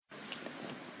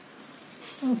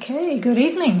Okay, good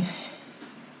evening.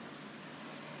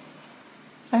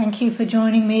 Thank you for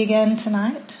joining me again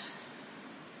tonight.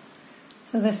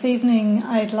 So this evening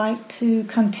I'd like to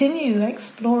continue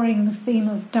exploring the theme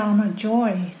of Dharma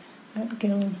joy that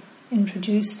Gil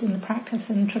introduced in the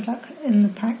practice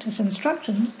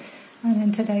instructions and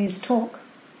in today's talk.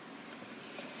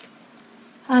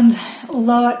 And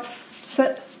although at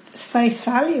face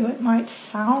value it might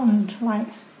sound like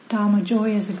Dharma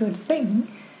joy is a good thing,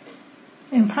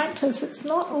 in practice it's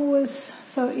not always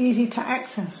so easy to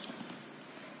access.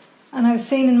 And I've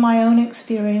seen in my own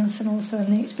experience and also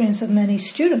in the experience of many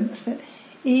students that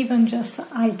even just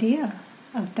the idea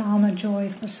of Dharma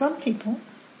joy for some people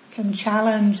can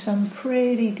challenge some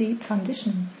pretty deep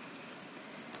conditioning.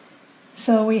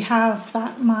 So we have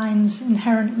that mind's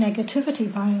inherent negativity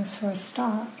bias for a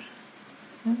start.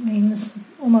 That means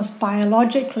almost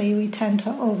biologically we tend to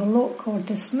overlook or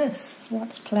dismiss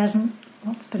what's pleasant,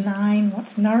 what's benign,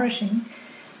 what's nourishing,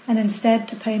 and instead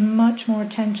to pay much more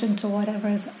attention to whatever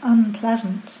is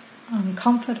unpleasant,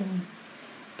 uncomfortable,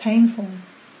 painful.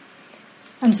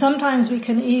 And sometimes we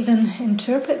can even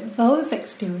interpret those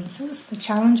experiences, the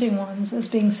challenging ones, as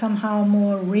being somehow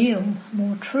more real,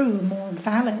 more true, more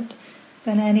valid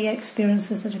than any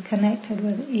experiences that are connected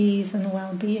with ease and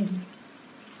well-being.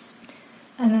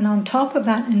 And then on top of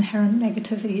that inherent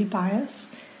negativity bias,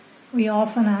 we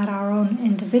often add our own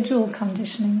individual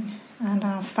conditioning and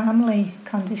our family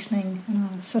conditioning and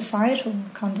our societal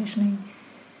conditioning.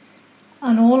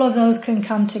 And all of those can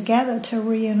come together to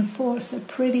reinforce a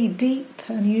pretty deep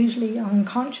and usually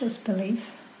unconscious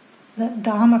belief that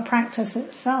Dharma practice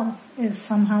itself is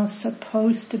somehow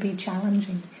supposed to be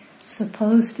challenging,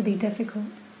 supposed to be difficult,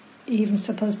 even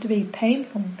supposed to be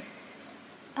painful.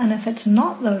 And if it's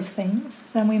not those things,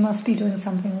 then we must be doing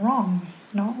something wrong,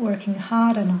 not working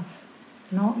hard enough,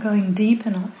 not going deep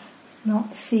enough,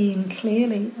 not seeing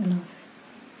clearly enough.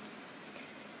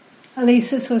 At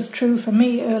least this was true for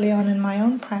me early on in my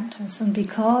own practice, and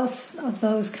because of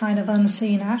those kind of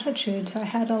unseen attitudes, I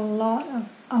had a lot of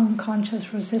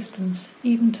unconscious resistance,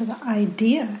 even to the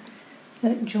idea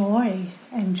that joy,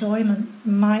 enjoyment,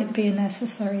 might be a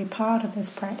necessary part of this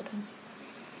practice.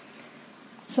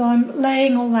 So I'm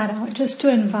laying all that out just to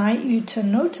invite you to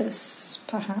notice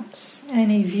perhaps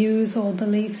any views or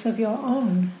beliefs of your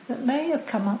own that may have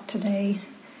come up today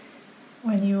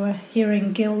when you were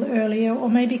hearing Gil earlier, or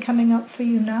maybe coming up for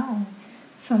you now,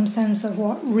 some sense of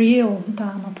what real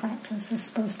Dharma practice is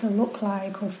supposed to look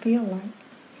like or feel like.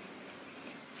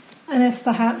 And if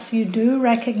perhaps you do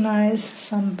recognize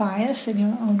some bias in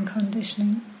your own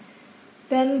conditioning,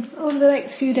 then over the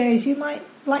next few days you might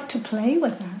like to play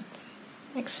with that,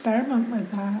 experiment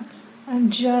with that,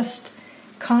 and just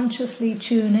consciously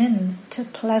tune in to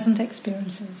pleasant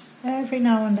experiences every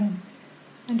now and then,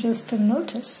 and just to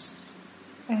notice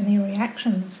any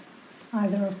reactions,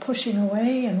 either of pushing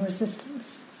away and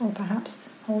resistance, or perhaps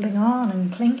holding on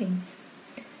and clinging.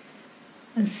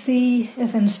 And see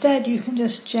if instead you can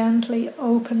just gently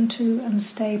open to and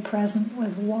stay present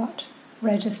with what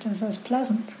registers as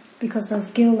pleasant. Because as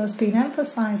Gil has been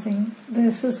emphasizing,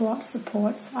 this is what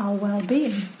supports our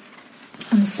well-being.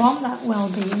 And from that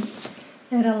well-being,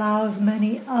 it allows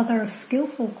many other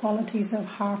skillful qualities of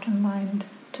heart and mind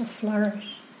to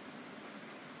flourish.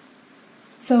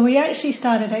 So we actually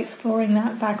started exploring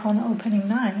that back on opening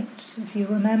night. If you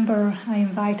remember, I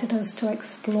invited us to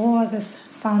explore this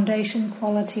foundation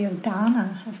quality of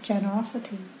dana, of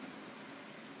generosity,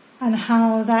 and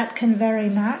how that can very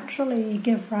naturally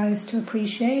give rise to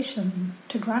appreciation,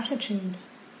 to gratitude,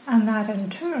 and that in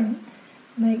turn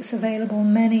makes available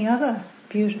many other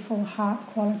beautiful heart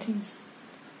qualities,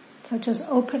 such as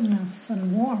openness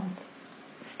and warmth,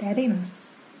 steadiness,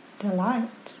 delight,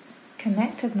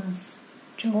 connectedness,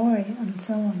 joy, and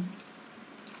so on.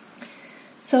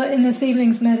 So in this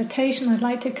evening's meditation, I'd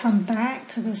like to come back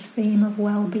to this theme of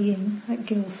well-being that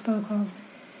Gil spoke of,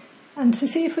 and to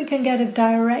see if we can get a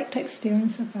direct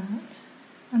experience of that.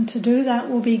 And to do that,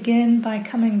 we'll begin by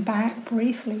coming back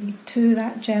briefly to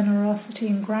that generosity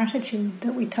and gratitude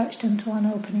that we touched into on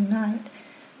opening night,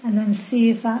 and then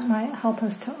see if that might help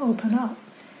us to open up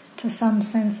to some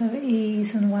sense of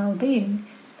ease and well-being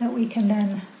that we can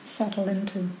then settle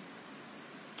into.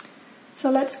 So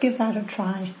let's give that a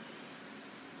try.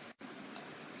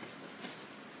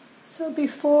 So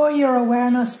before your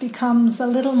awareness becomes a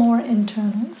little more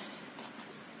internal,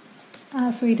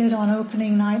 as we did on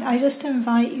opening night, I just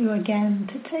invite you again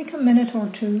to take a minute or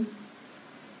two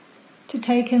to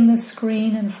take in the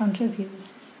screen in front of you.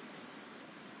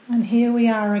 And here we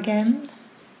are again.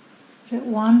 Is it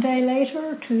one day later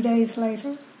or 2 days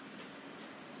later?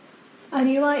 And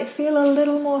you might feel a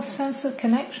little more sense of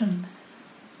connection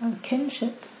of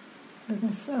kinship with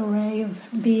this array of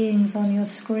beings on your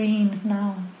screen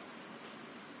now.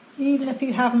 Even if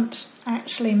you haven't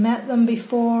actually met them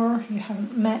before, you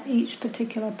haven't met each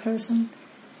particular person,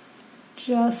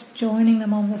 just joining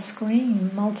them on the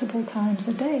screen multiple times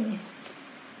a day,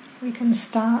 we can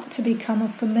start to become a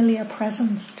familiar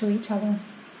presence to each other.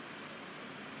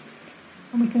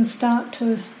 And we can start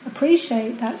to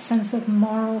appreciate that sense of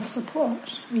moral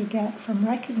support we get from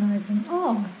recognizing,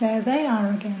 oh, there they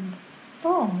are again.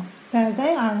 Oh, there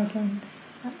they are again.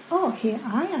 And, oh, here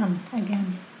I am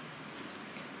again.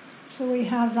 So we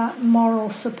have that moral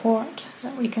support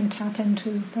that we can tap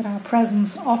into, that our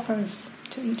presence offers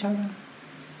to each other.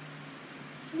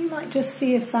 You might just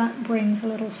see if that brings a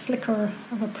little flicker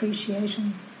of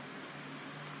appreciation.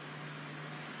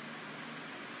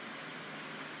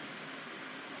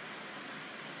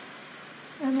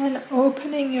 And then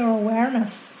opening your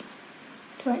awareness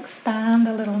to expand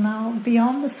a little now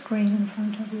beyond the screen in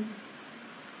front of you.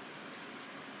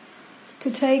 To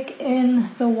take in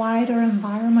the wider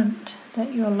environment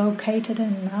that you're located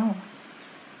in now.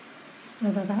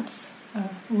 Whether that's a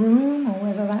room or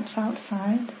whether that's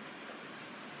outside.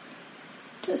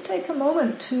 Just take a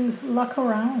moment to look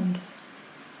around,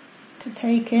 to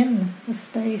take in the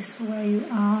space where you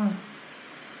are.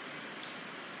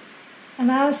 And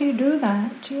as you do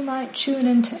that, you might tune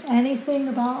into anything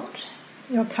about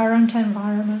your current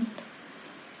environment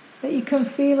that you can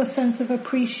feel a sense of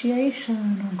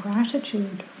appreciation or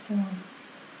gratitude for.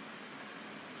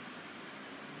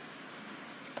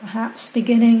 Perhaps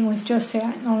beginning with just the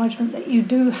acknowledgement that you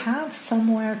do have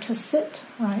somewhere to sit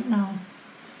right now.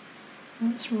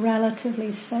 It's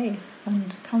relatively safe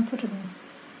and comfortable,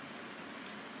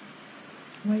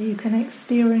 where you can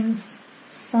experience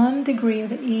some degree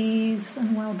of ease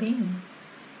and well-being.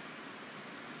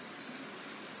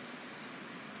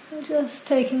 So just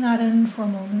taking that in for a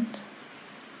moment.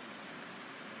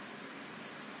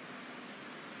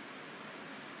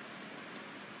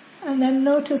 And then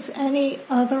notice any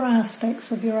other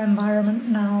aspects of your environment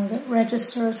now that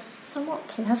register as somewhat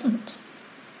pleasant.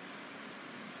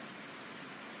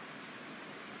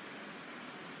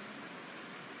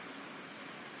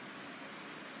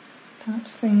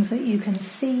 Perhaps things that you can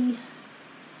see.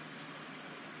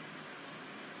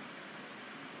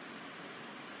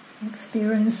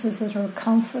 Experiences that are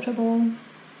comfortable.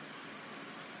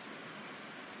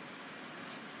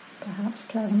 Perhaps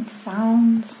pleasant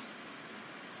sounds.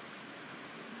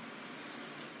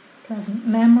 Pleasant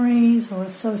memories or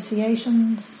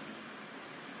associations.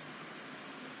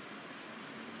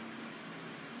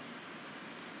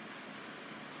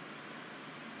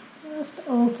 Just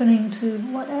opening to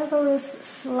whatever is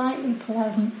slightly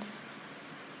pleasant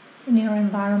in your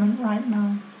environment right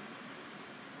now.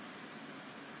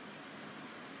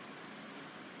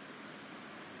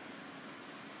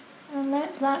 And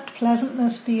let that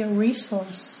pleasantness be a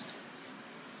resource.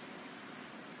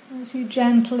 As you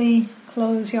gently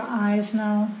close your eyes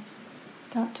now,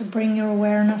 start to bring your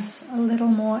awareness a little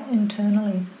more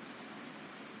internally.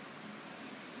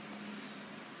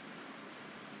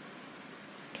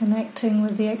 Connecting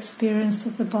with the experience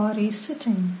of the body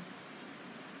sitting.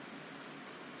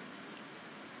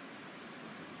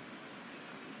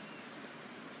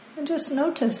 And just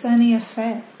notice any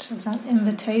effect of that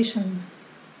invitation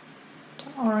to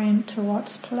orient to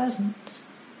what's pleasant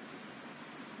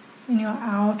in your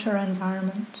outer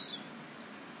environment.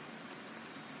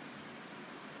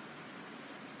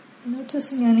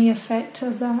 Noticing any effect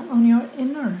of that on your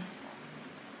inner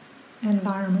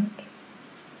environment.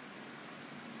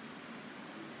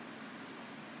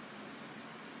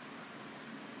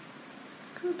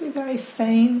 Could be very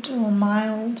faint or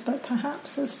mild, but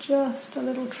perhaps there's just a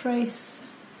little trace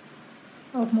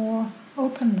of more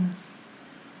openness.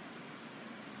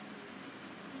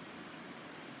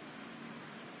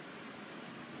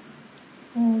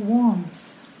 Or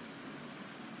warmth.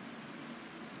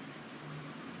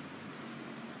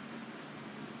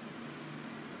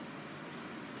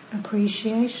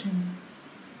 Appreciation.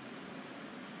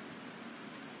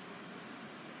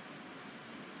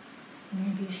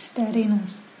 Maybe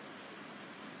steadiness.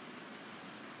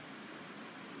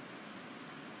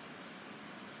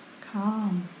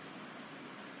 Calm.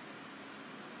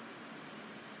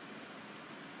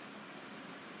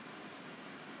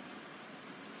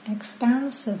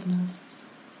 Expansiveness.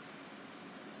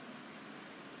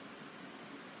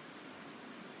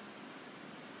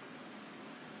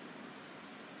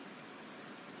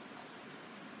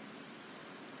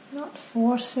 Not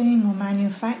forcing or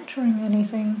manufacturing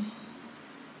anything,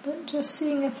 but just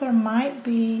seeing if there might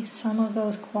be some of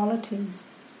those qualities.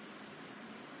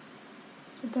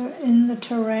 If they're in the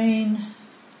terrain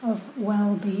of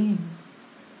well-being.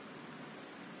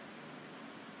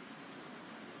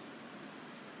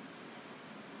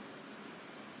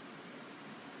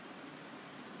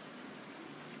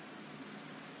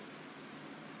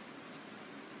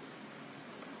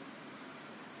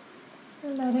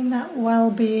 Letting that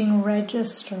well-being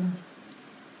register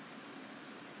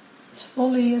as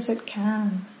fully as it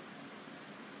can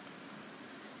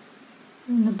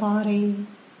in the body,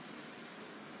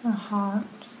 the heart,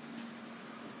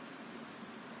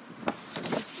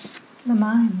 the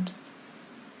mind.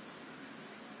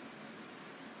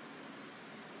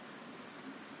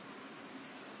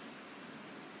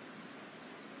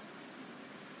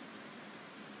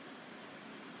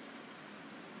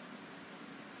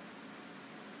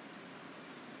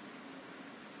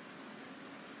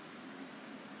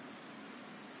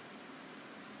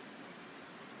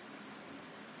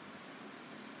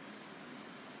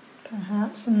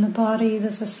 Perhaps in the body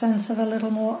there's a sense of a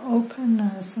little more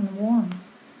openness and warmth,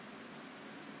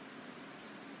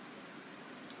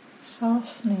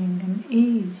 softening and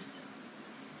ease.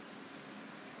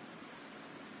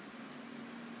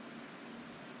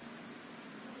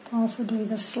 Possibly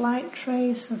the slight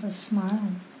trace of a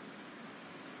smile.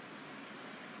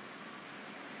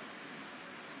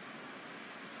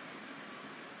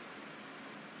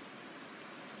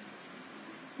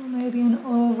 Or maybe an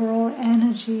overall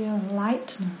energy of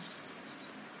lightness.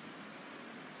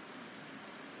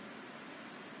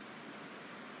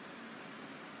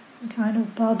 A kind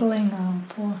of bubbling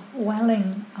up or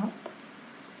welling up.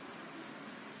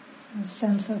 A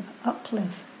sense of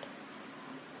uplift.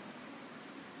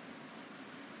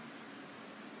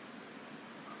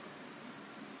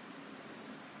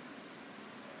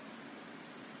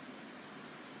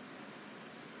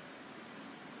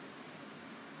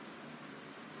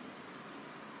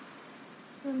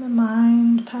 And the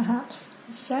mind perhaps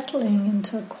settling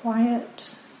into a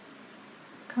quiet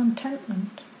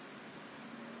contentment.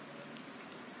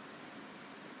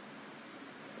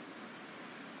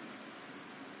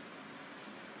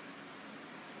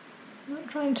 Not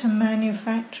trying to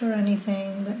manufacture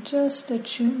anything, but just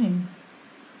attuning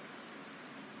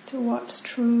to what's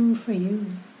true for you.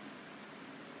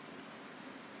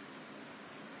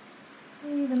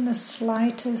 Even the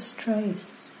slightest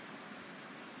trace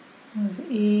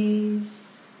of ease,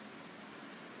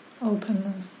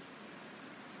 openness,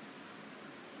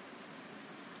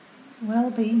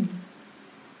 well-being.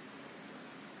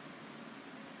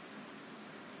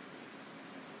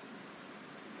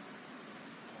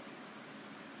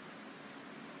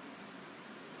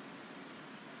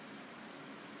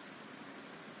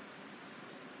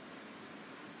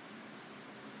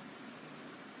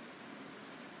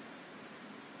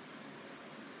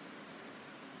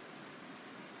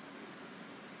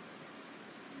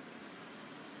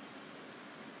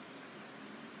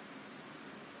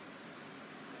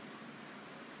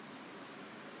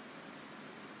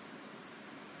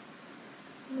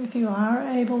 If you are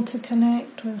able to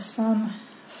connect with some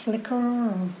flicker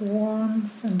of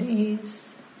warmth and ease,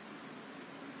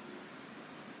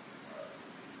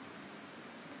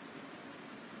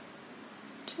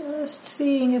 just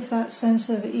seeing if that sense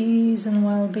of ease and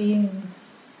well-being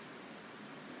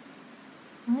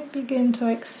might begin to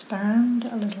expand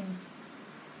a little.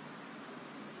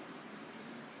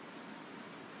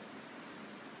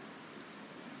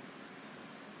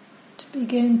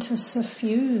 Begin to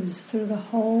suffuse through the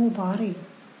whole body.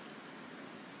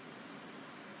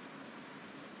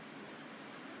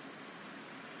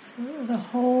 So the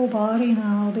whole body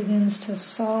now begins to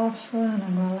soften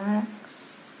and relax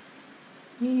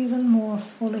even more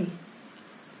fully.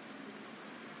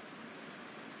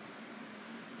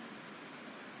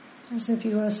 As if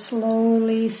you are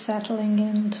slowly settling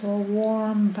into a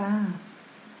warm bath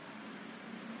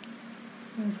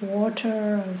with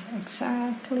water of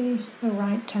exactly the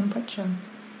right temperature.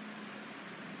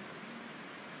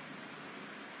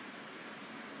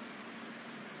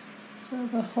 So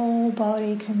the whole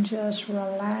body can just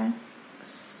relax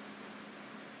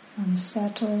and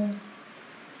settle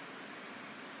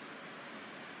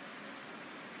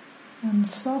and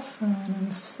soften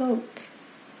and soak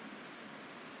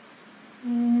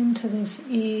into this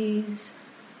ease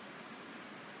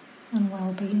and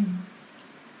well-being.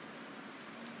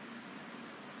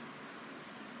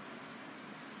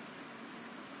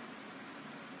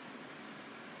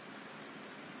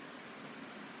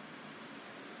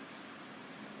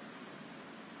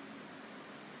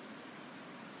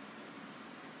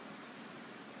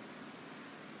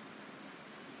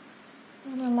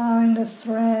 And allowing the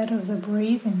thread of the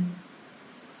breathing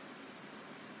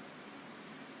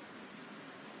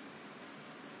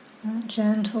that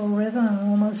gentle rhythm,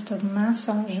 almost of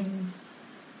massaging,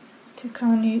 to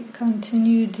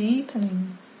continue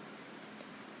deepening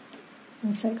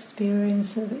this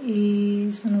experience of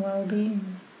ease and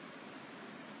well-being.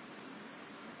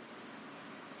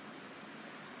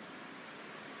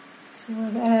 So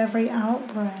with every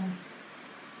out-breath,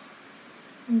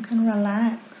 you can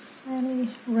relax any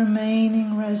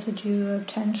remaining residue of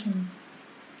tension.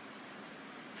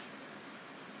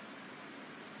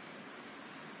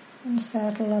 And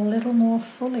settle a little more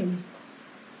fully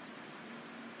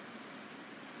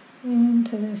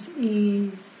into this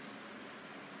ease.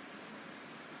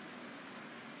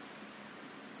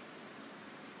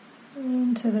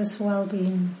 Into this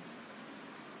well-being.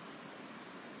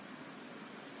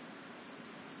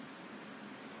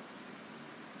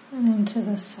 And into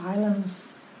the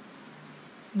silence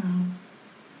now.